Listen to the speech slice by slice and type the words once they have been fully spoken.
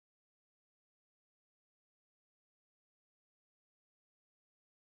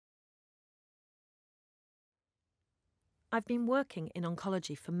I've been working in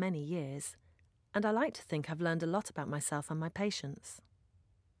oncology for many years, and I like to think I've learned a lot about myself and my patients.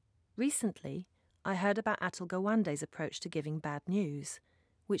 Recently, I heard about Atul Gawande's approach to giving bad news,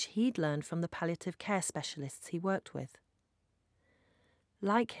 which he'd learned from the palliative care specialists he worked with.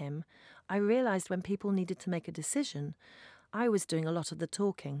 Like him, I realised when people needed to make a decision, I was doing a lot of the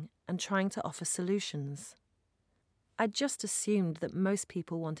talking and trying to offer solutions. I just assumed that most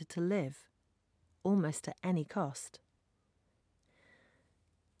people wanted to live, almost at any cost.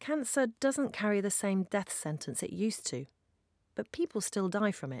 Cancer doesn't carry the same death sentence it used to, but people still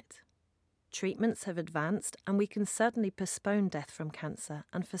die from it. Treatments have advanced, and we can certainly postpone death from cancer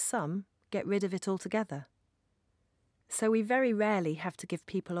and, for some, get rid of it altogether. So we very rarely have to give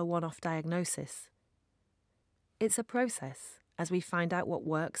people a one-off diagnosis. It's a process, as we find out what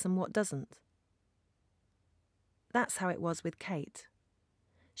works and what doesn't. That's how it was with Kate.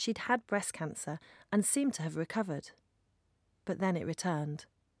 She'd had breast cancer and seemed to have recovered. But then it returned.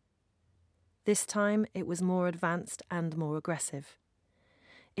 This time it was more advanced and more aggressive.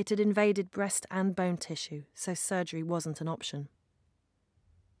 It had invaded breast and bone tissue, so surgery wasn't an option.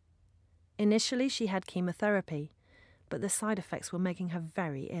 Initially she had chemotherapy, but the side effects were making her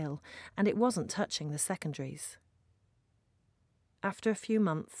very ill, and it wasn't touching the secondaries. After a few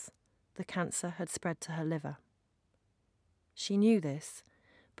months, the cancer had spread to her liver. She knew this,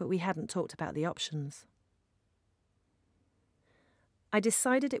 but we hadn't talked about the options. I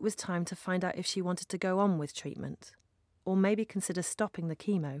decided it was time to find out if she wanted to go on with treatment, or maybe consider stopping the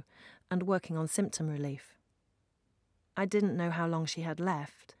chemo and working on symptom relief. I didn't know how long she had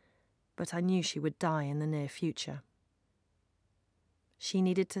left, but I knew she would die in the near future. She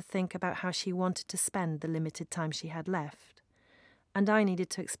needed to think about how she wanted to spend the limited time she had left, and I needed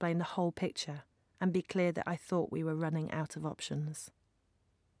to explain the whole picture and be clear that I thought we were running out of options.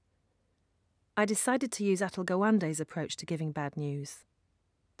 I decided to use Atul Gawande's approach to giving bad news.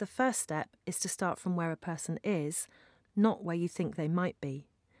 The first step is to start from where a person is, not where you think they might be.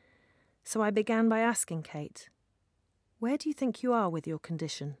 So I began by asking Kate, "Where do you think you are with your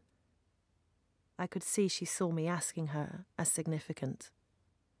condition?" I could see she saw me asking her as significant.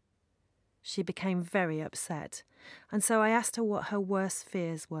 She became very upset, and so I asked her what her worst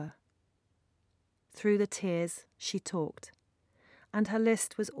fears were. Through the tears, she talked, and her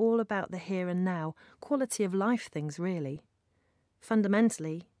list was all about the here and now, quality of life things, really.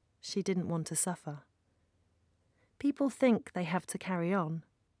 Fundamentally, she didn't want to suffer. People think they have to carry on.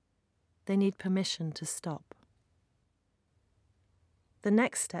 They need permission to stop. The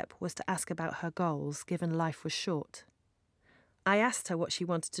next step was to ask about her goals, given life was short. I asked her what she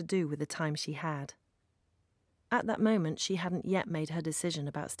wanted to do with the time she had. At that moment, she hadn't yet made her decision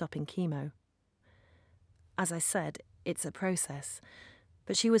about stopping chemo. As I said, it's a process,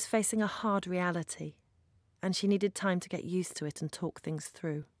 but she was facing a hard reality, and she needed time to get used to it and talk things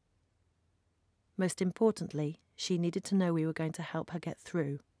through. Most importantly, she needed to know we were going to help her get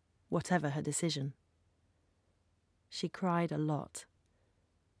through, whatever her decision. She cried a lot.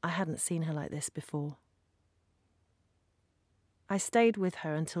 I hadn't seen her like this before. I stayed with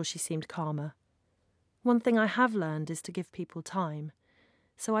her until she seemed calmer. One thing I have learned is to give people time,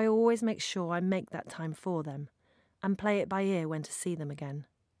 so I always make sure I make that time for them and play it by ear when to see them again.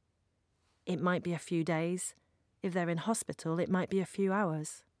 It might be a few days. If they're in hospital, it might be a few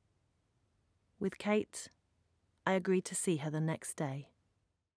hours. With Kate, I agreed to see her the next day.